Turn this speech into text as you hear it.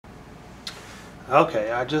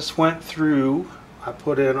Okay, I just went through, I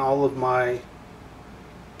put in all of my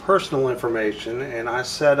personal information and I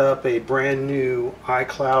set up a brand new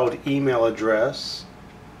iCloud email address.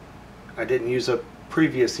 I didn't use a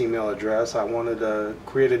previous email address. I wanted to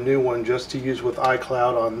create a new one just to use with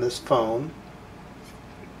iCloud on this phone.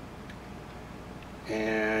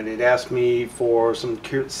 And it asked me for some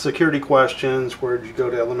security questions. Where did you go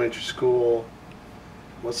to elementary school?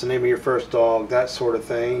 What's the name of your first dog? That sort of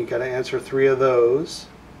thing. You got to answer 3 of those.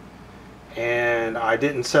 And I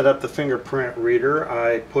didn't set up the fingerprint reader.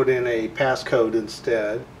 I put in a passcode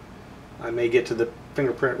instead. I may get to the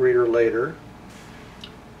fingerprint reader later.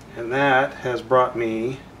 And that has brought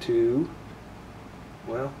me to,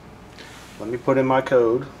 well, let me put in my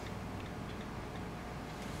code.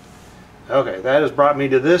 Okay, that has brought me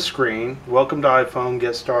to this screen. Welcome to iPhone,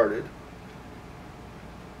 get started.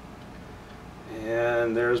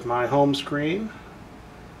 And there's my home screen.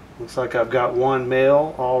 Looks like I've got one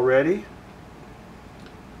mail already.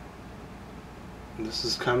 This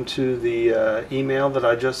has come to the email that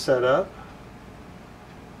I just set up.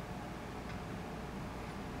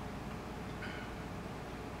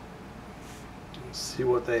 Let's see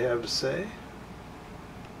what they have to say.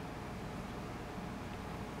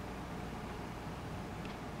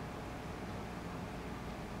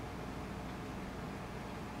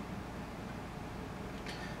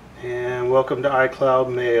 And welcome to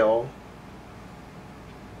iCloud Mail.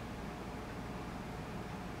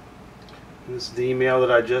 This is the email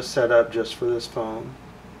that I just set up just for this phone.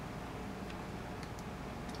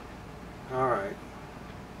 Alright.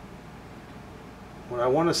 What I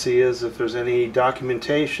want to see is if there's any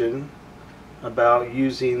documentation about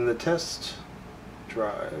using the test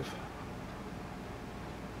drive.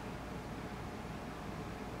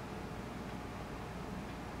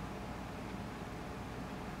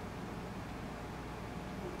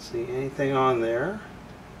 See anything on there.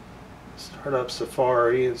 Start up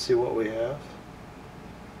Safari and see what we have.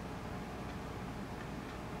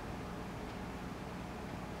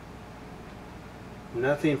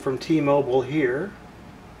 Nothing from T-Mobile here,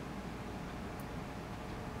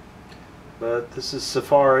 but this is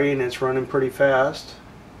Safari and it's running pretty fast.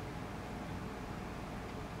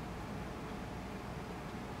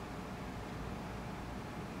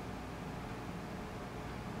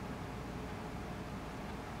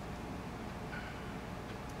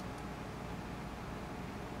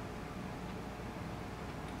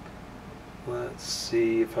 Let's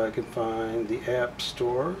see if I can find the App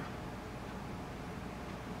Store.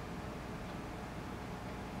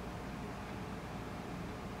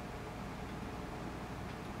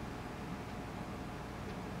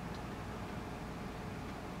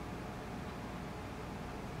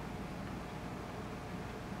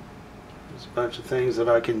 There's a bunch of things that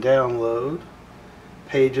I can download.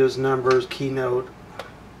 Pages, Numbers, Keynote,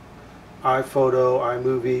 iPhoto,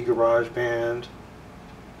 iMovie, GarageBand.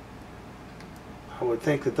 I would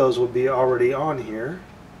think that those would be already on here.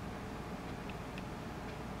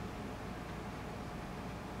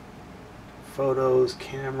 Photos,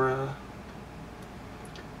 camera,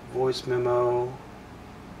 voice memo.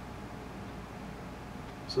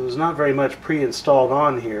 So there's not very much pre-installed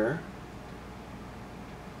on here.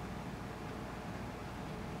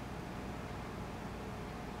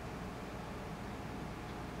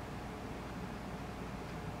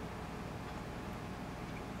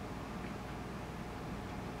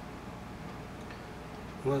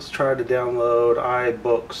 Let's try to download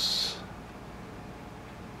iBooks.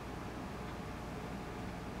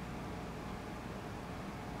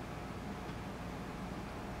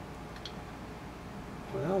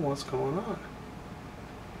 Well, what's going on?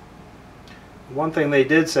 One thing they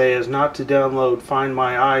did say is not to download Find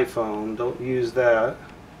My iPhone. Don't use that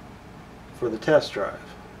for the test drive.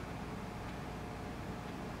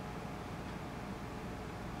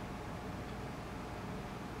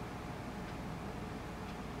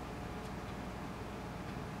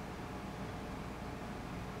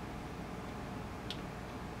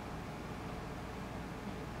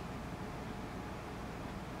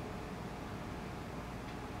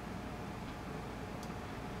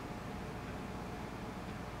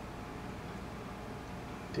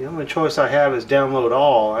 The only choice I have is download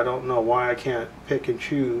all. I don't know why I can't pick and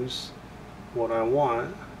choose what I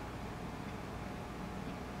want.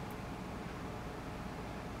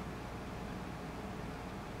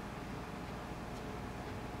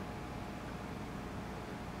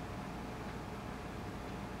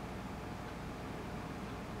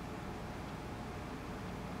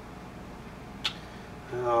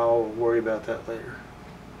 I'll worry about that later.